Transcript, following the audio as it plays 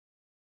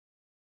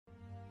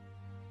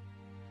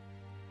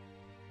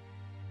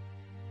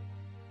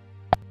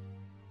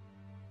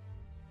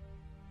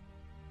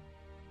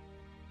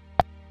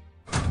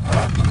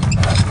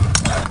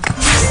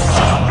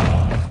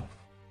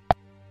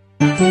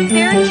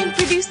War can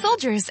produce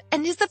soldiers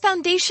and is the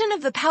foundation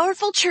of the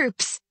powerful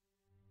troops.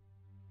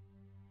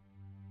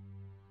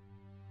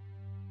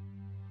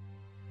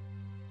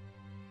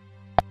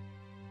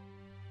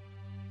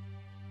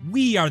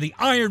 We are the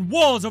iron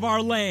walls of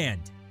our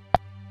land.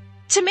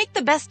 To make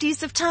the best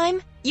use of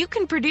time, you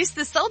can produce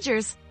the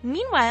soldiers,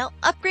 meanwhile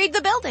upgrade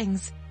the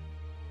buildings.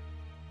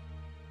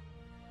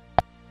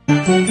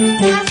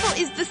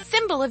 Castle is the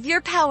symbol of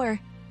your power.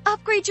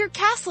 Upgrade your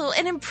castle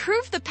and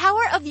improve the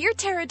power of your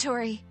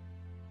territory.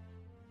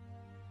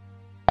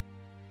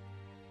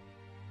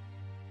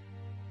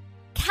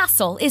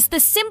 Castle is the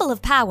symbol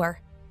of power.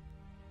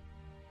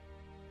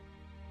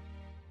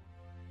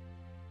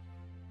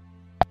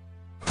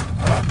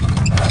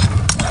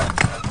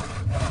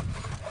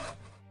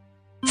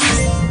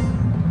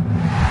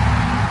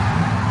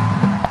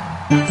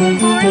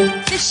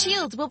 Lord, the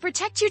shield will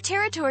protect your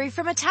territory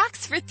from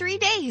attacks for 3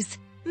 days.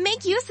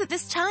 Make use of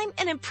this time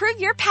and improve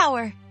your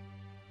power.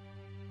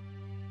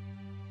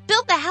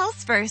 Build the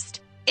house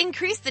first.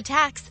 Increase the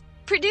tax.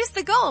 Produce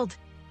the gold.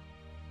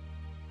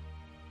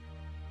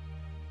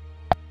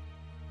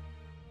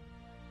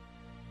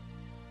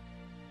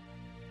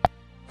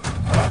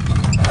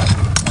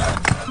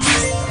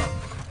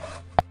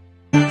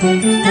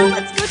 Now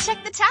let's go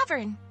check the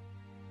tavern.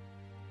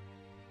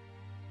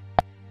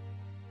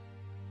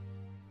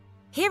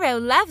 Hero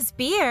loves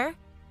beer.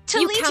 To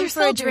You lead come your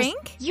for a soldiers,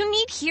 drink? you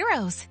need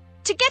heroes.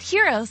 To get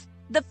heroes,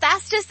 the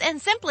fastest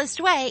and simplest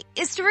way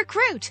is to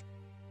recruit.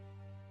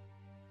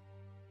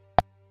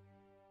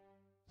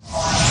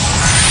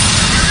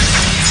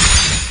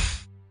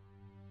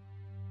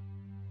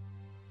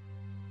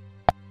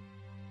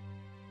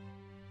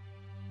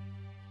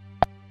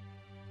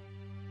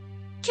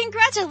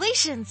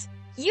 Congratulations!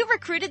 You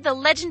recruited the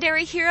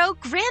legendary hero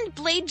Grand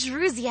Blade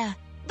Druzia.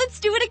 Let's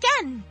do it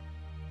again!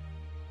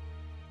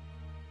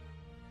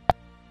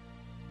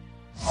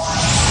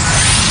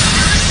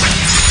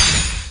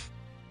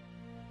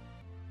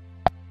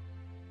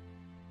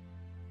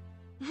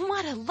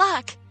 What a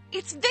luck!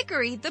 It's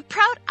Vickery, the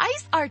proud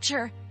ice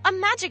archer, a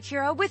magic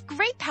hero with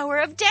great power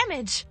of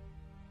damage.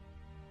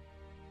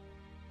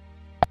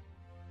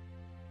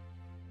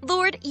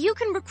 Lord, you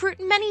can recruit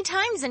many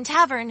times in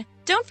Tavern.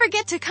 Don't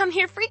forget to come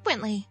here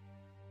frequently.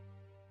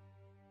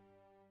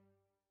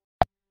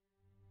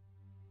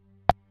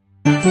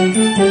 Lord,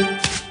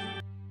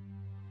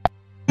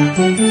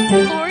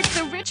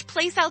 the rich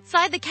place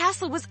outside the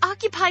castle was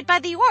occupied by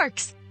the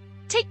orcs.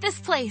 Take this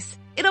place.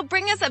 It'll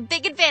bring us a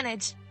big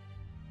advantage.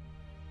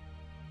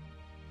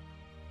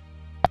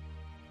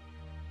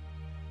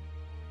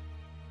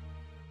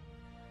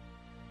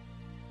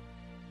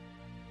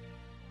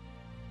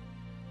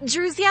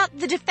 Druzia,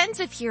 the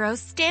defensive hero,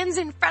 stands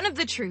in front of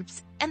the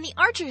troops, and the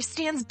archer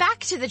stands back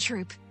to the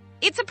troop.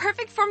 It's a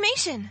perfect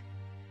formation.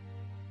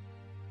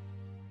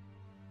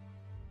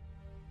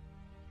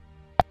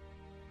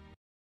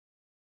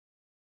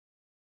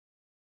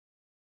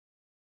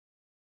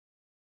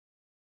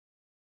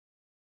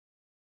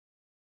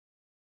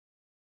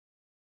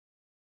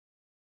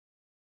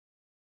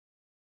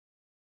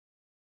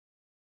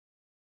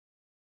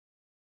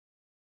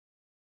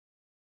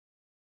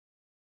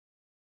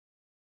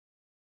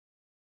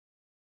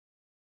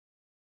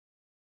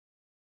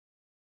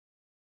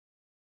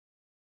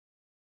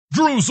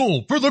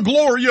 Druzel, for the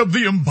glory of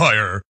the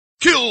Empire!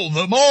 Kill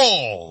them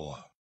all!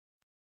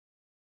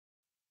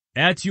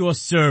 At your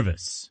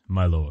service,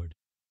 my lord.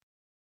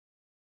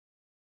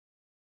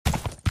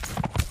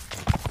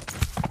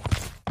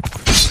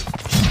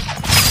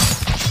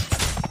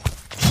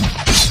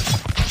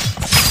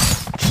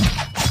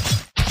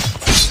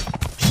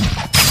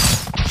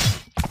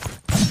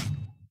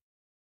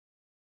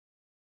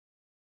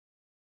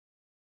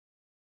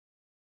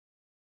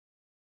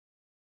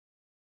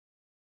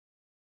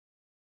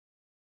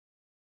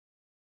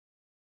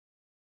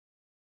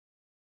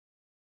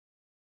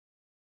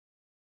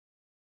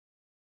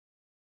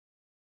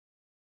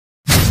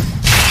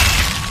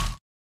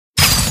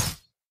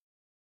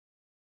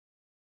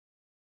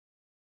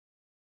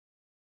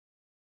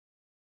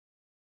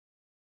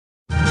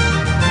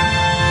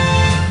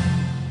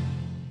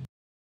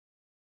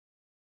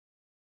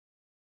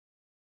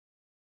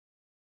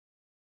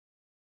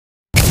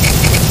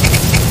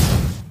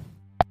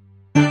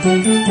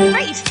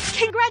 Great!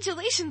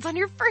 Congratulations on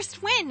your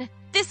first win!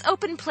 This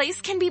open place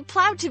can be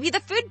plowed to be the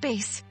food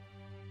base.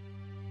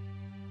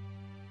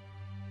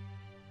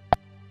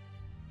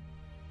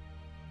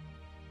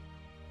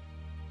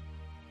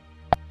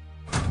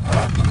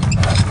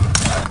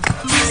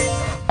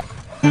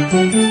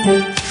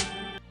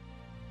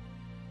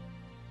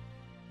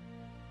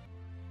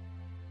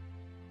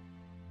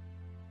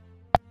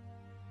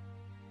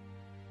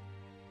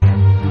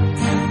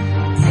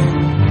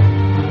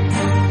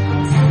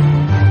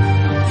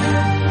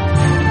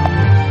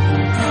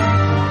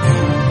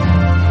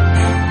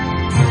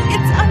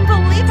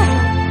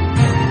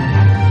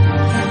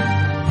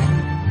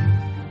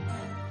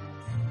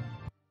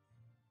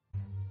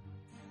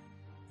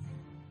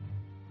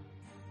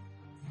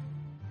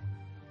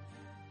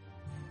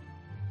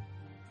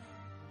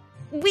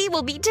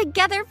 will be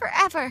together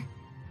forever.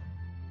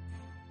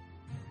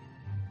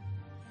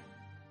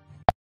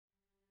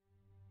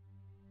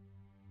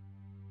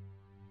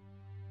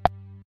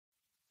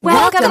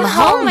 Welcome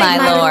home, my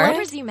lord.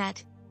 Lovers you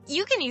met.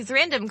 You can use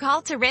random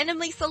call to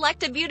randomly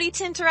select a beauty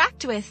to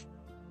interact with.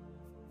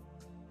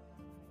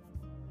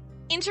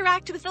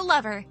 Interact with a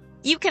lover.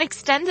 You can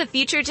extend the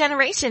future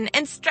generation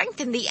and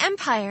strengthen the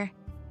empire.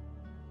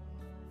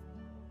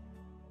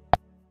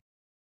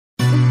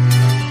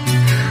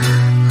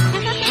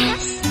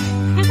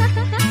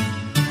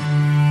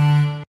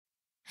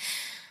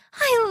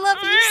 I love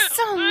you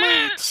so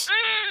much.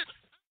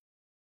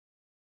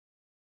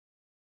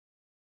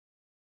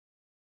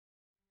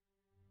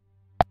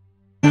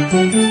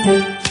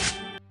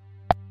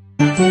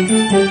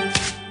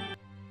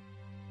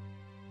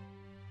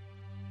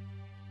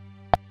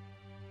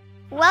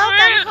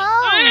 Welcome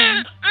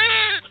home!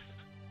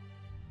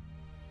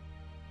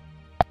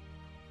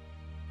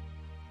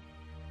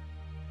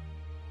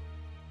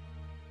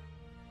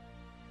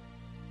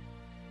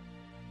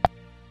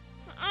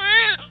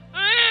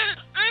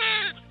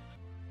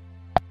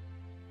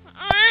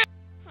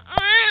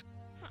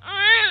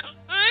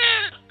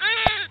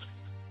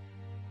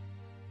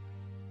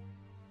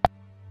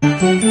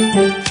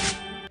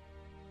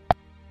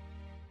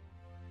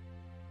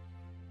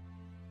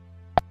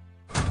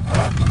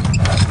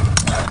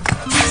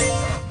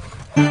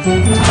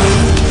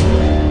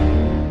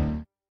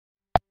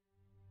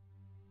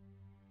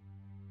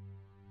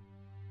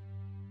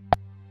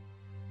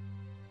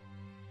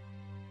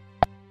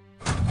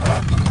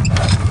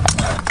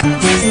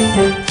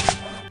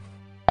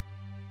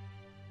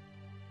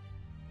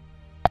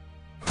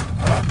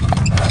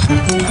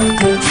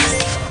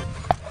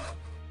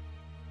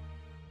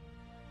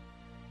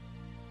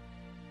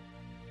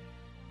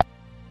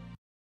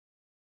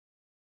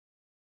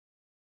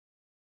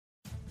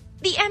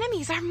 The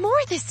enemies are more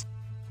this.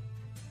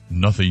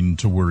 Nothing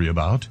to worry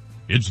about.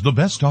 It's the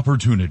best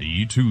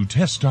opportunity to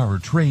test our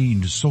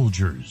trained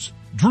soldiers.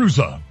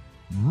 Druza,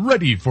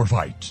 ready for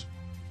fight.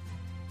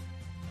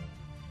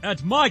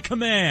 At my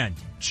command,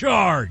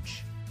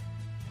 charge!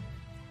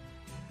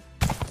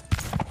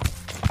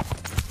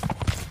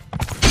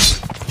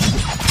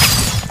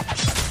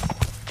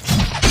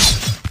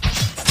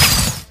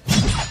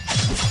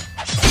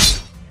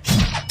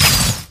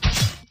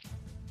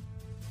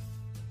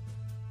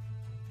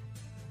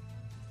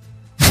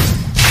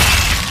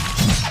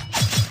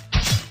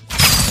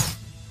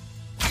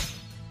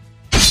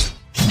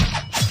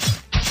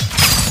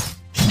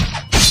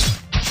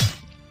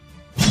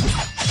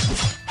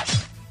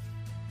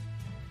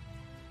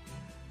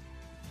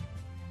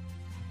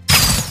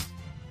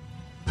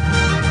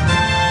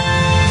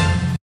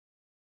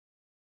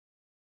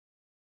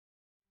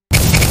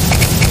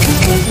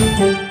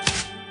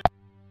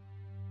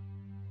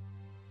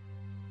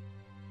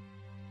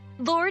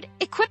 Lord,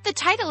 equip the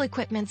title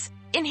equipments,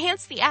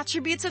 enhance the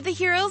attributes of the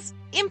heroes,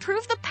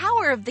 improve the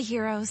power of the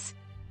heroes.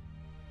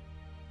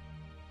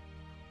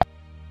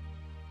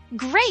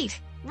 Great!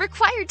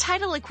 Required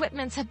title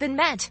equipments have been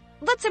met.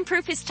 Let's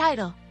improve his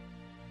title.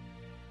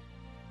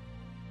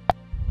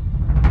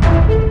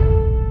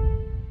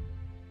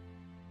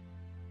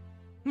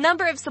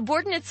 Number of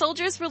subordinate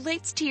soldiers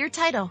relates to your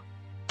title.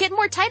 Get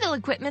more title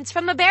equipments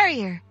from a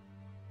barrier.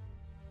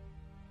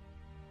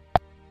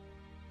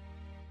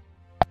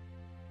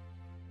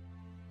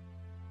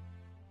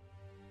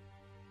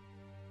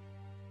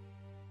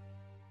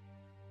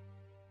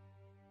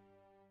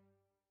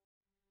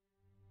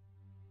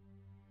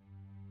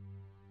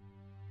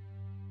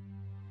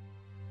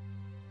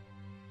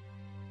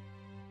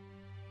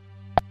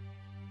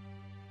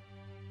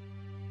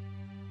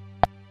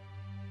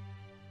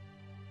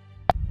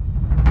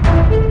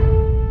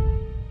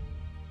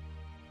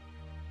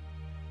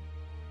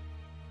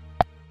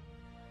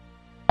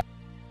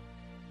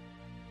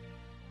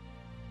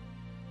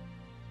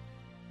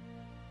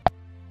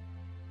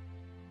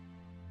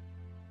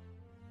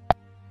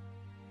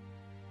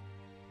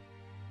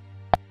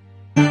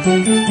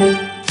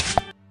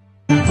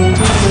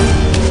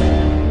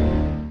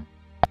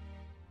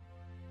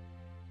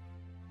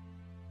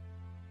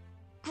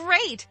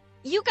 Great!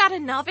 You got a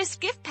novice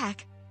gift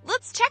pack.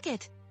 Let's check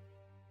it.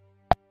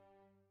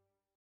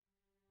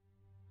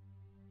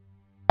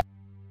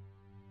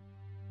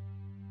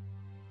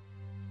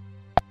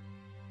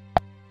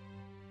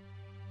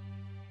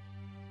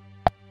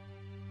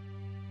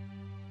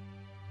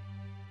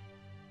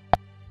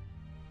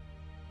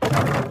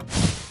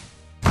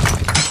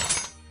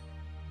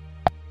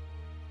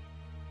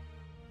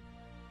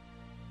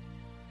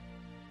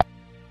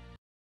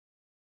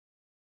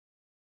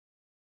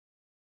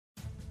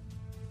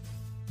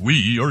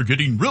 We are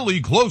getting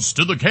really close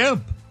to the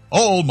camp.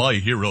 All my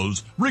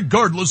heroes,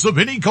 regardless of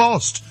any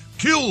cost,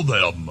 kill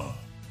them.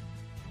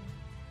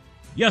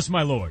 Yes,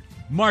 my lord.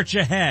 March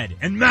ahead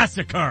and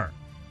massacre!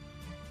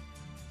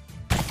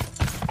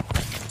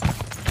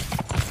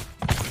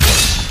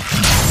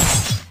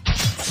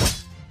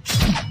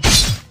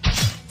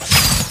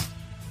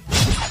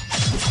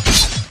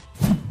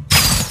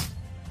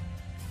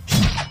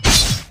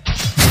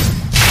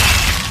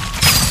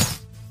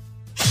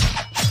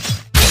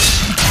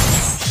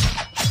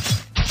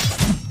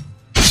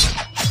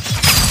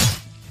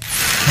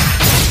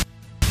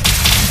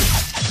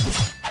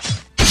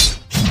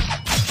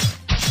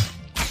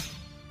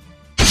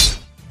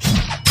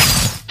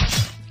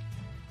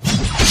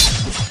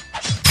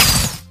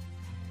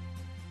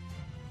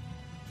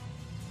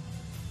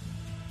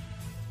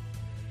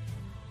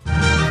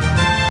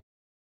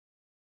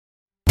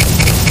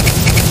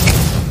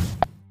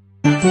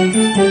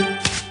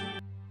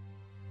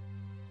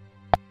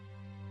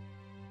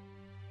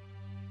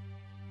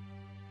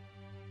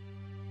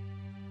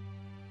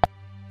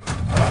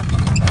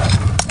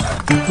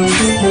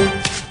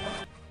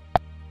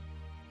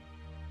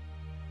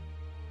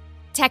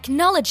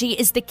 Technology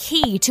is the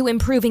key to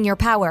improving your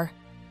power.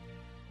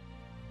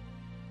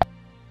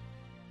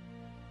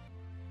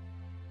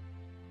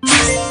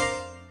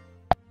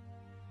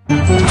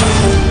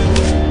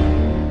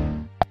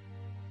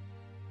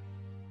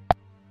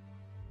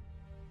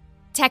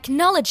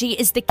 Technology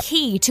is the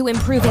key to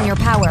improving your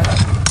power.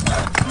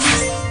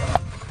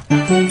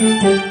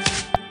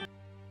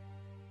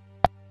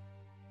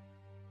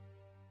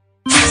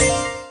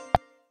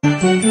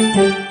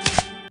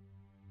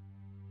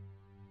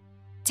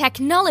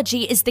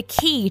 Technology is the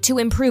key to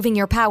improving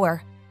your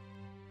power.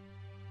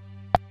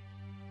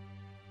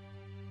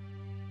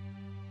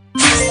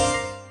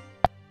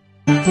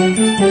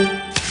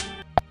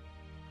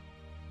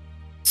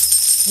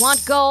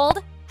 Want gold?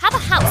 Have a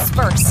house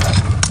first.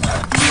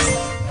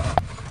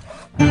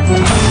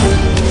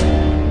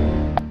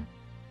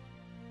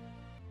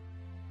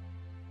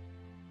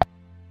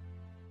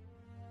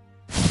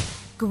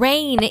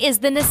 Grain is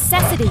the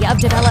necessity of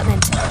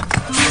development.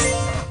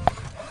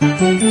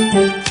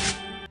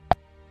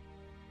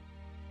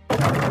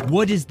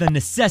 What is the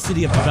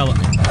necessity of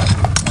development?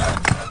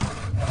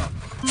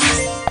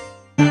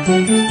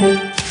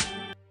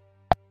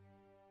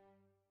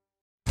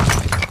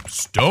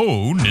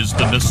 Stone is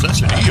the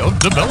necessity of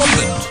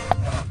development.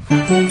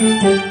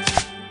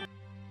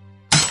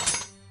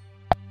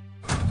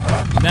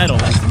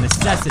 Metal is the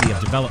necessity of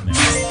development.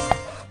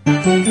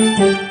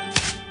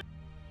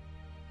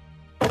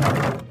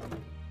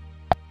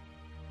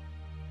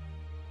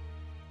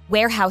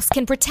 Warehouse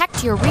can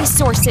protect your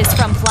resources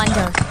from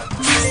plunder.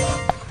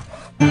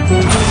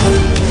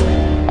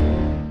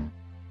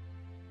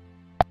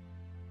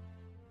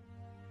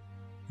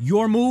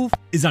 Your move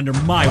is under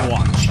my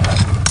watch.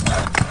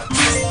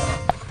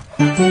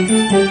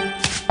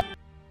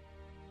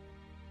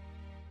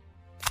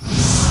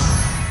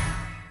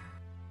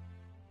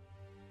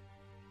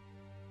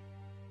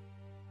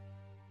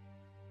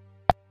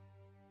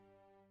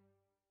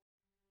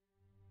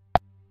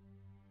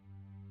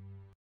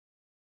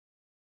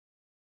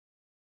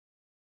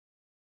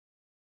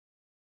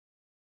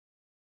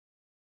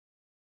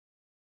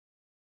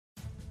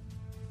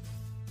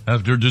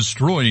 After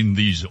destroying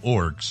these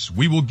orcs,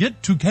 we will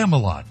get to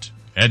Camelot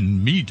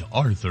and meet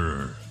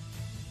Arthur.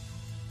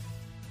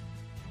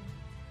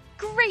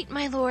 Great,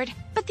 my lord.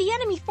 But the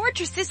enemy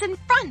fortress is in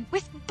front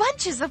with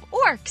bunches of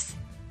orcs.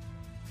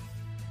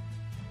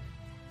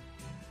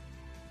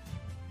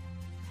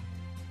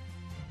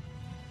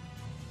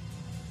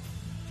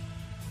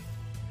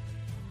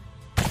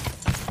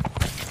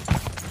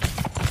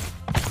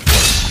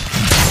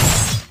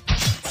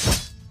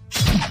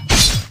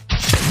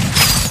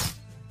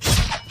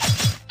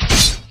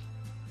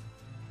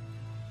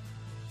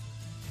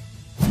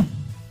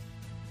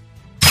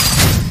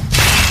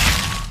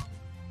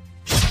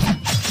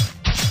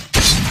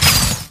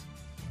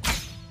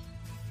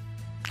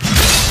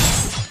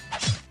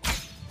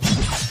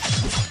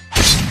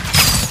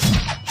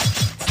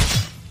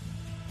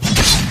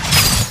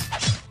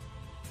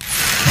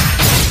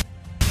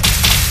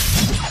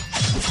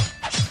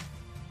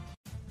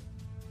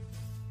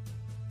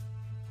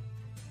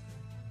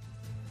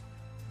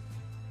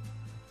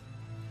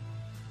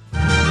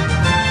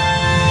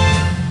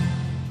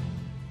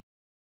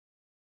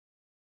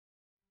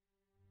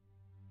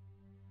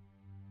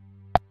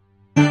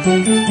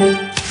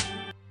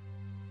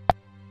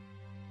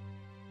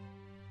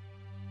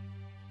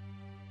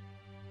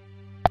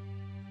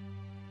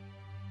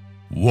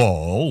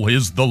 Wall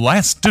is the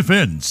last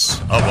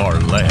defense of our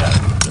land.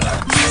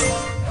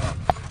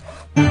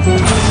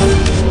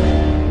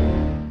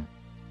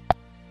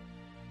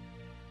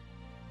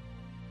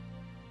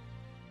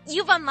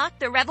 You've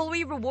unlocked the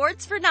Revelry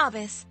rewards for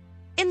Novice.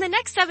 In the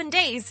next 7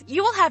 days,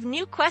 you will have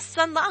new quests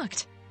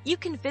unlocked. You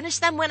can finish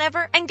them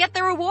whenever and get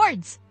the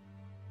rewards.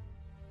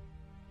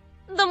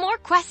 The more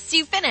quests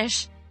you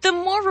finish, the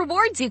more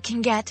rewards you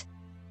can get.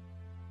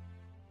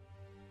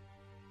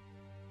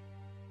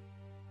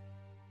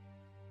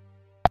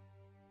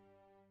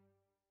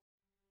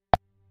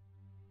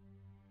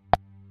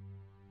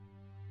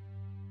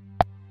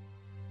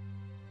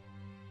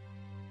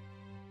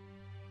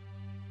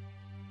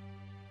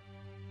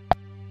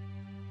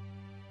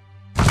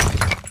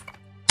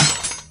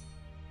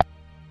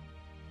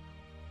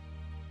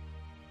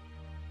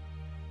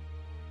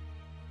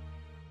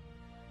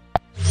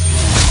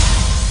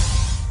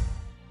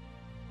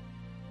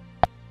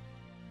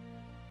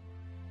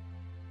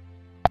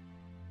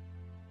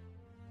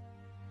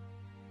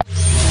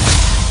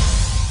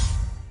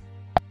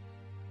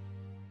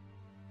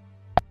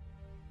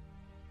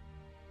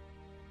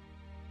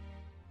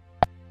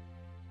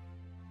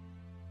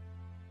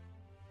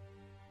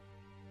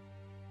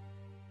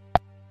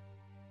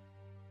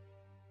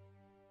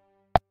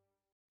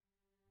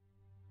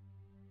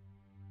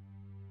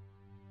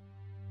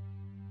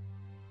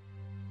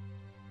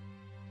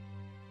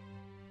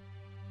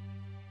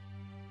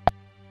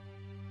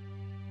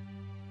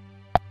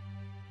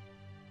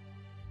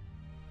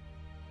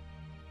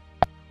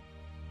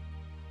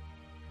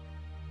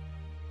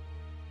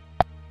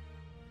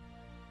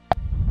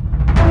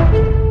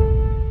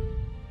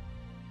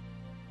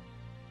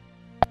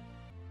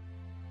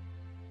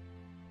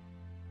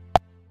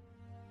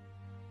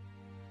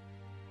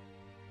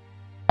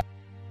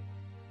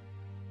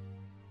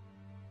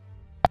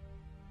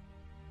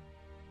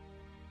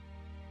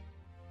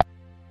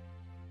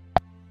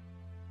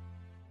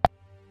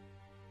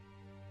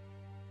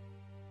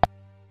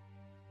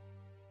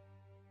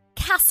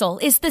 Castle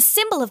is the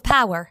symbol of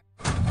power.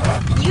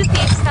 Use the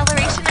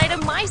acceleration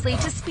item wisely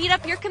to speed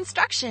up your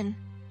construction.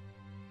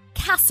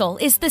 Castle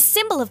is the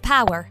symbol of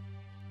power.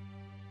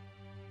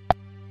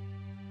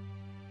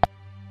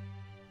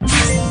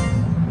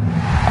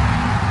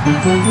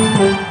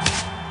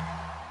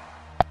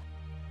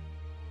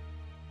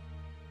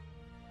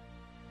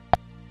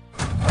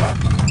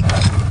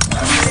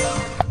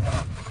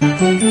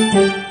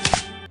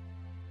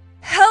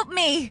 Help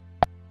me!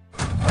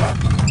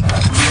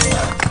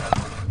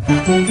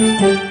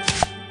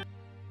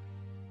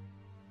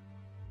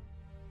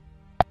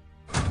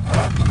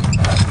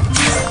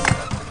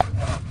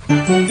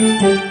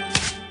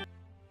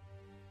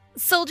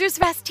 Soldiers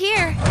rest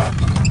here.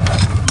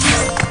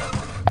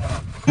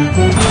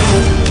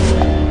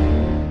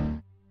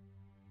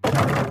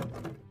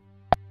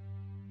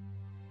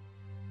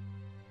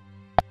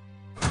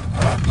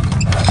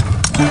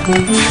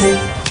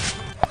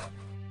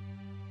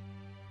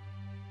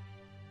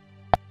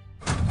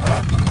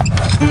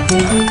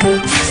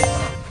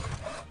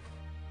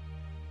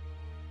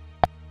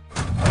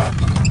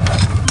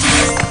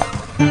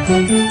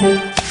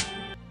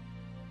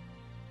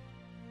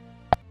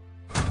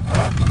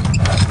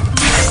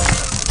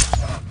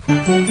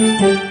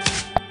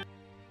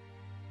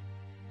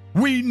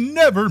 We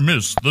never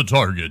miss the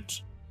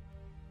target.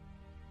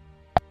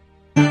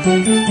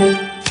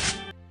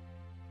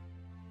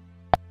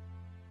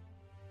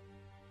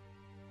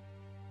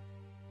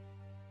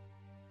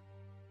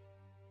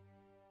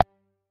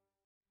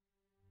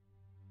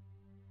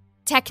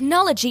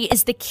 Technology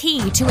is the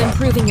key to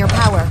improving your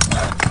power.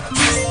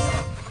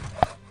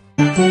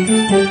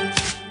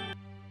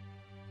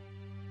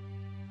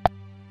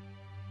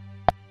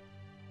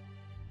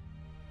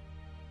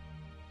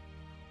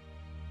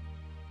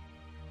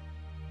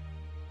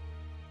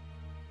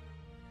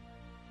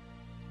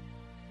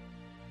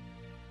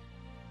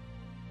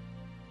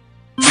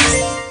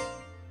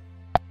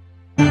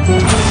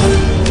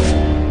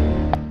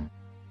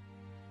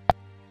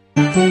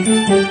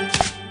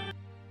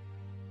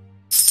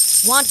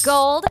 Want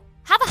gold?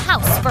 Have a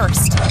house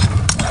first.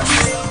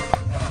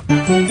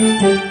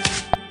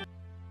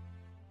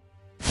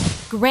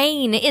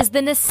 Grain is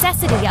the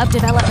necessity of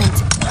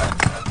development.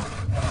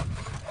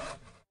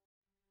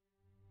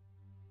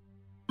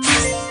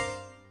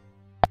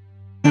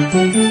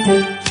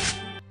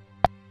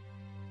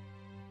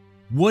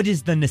 Wood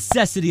is the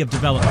necessity of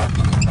development.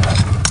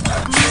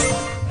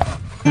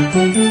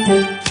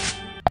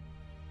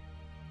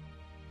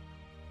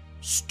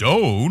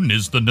 Stone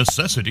is the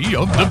necessity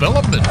of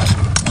development.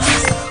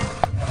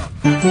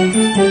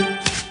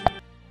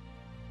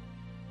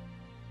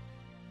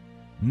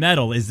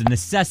 Metal is the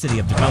necessity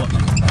of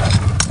development.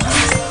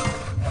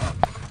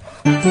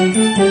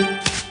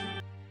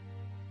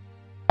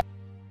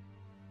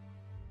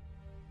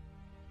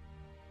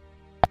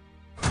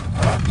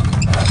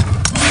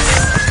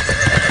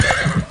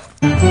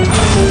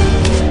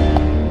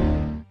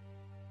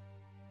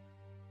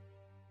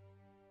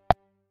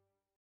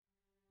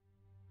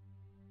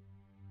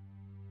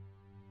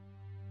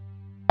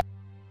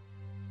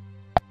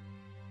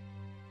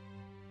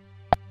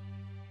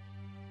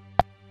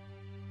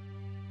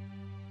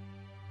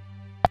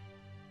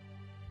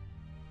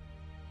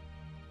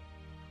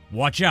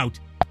 Watch out!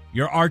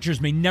 Your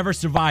archers may never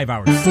survive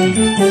our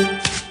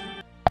steeds.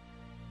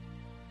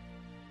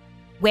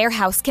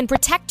 Warehouse can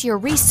protect your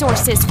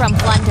resources from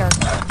plunder.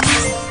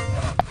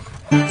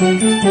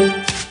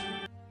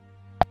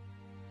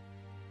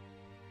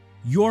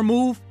 Your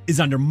move is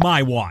under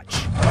my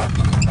watch.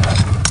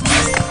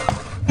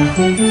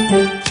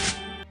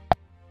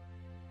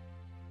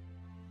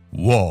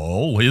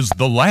 Wall is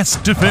the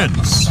last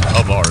defense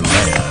of our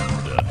land.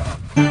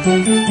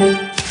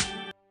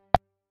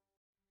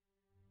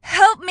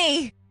 Help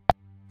me!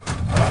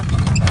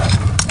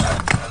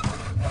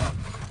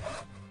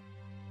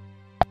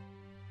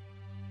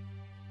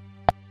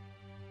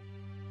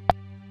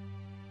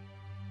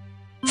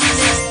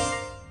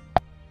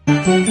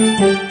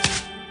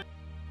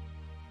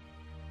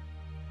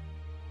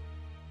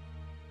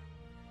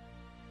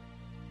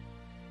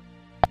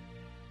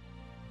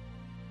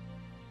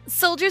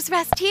 Soldiers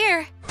rest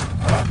here.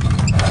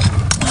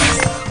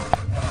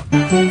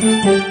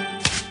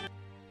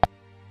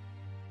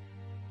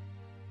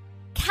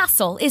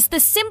 Castle is the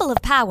symbol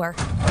of power.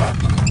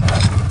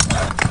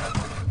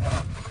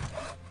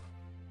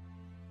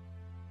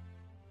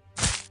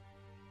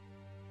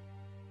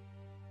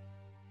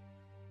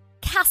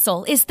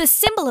 Castle is the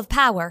symbol of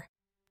power.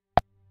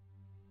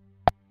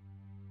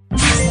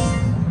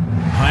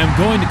 I am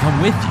going to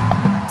come with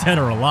you, dead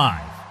or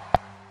alive.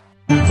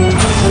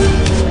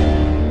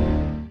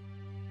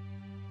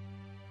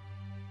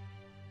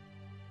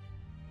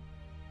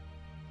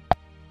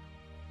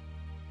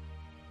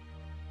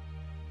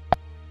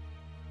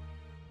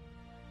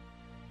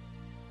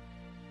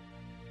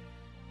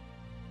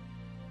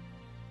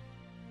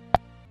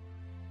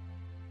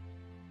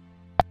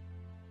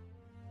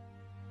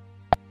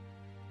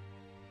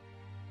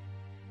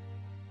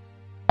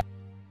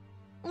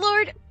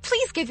 Lord,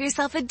 please give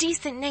yourself a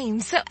decent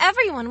name so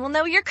everyone will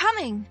know you're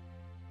coming.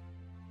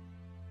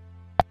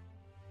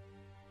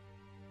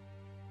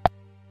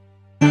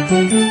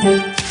 Lord,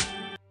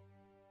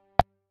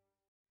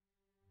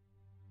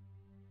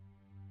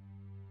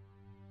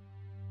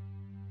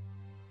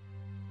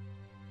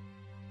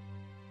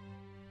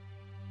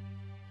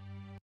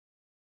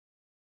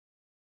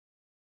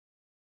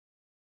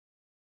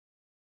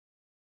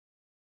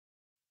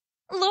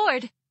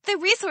 the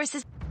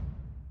resources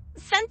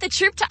sent the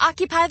troop to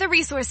occupy the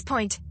resource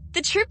point.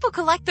 The troop will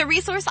collect the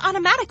resource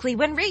automatically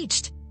when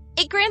reached.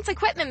 It grants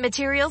equipment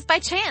materials by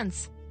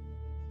chance.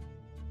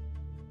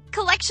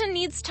 Collection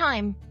needs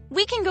time.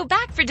 We can go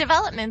back for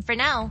development for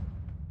now.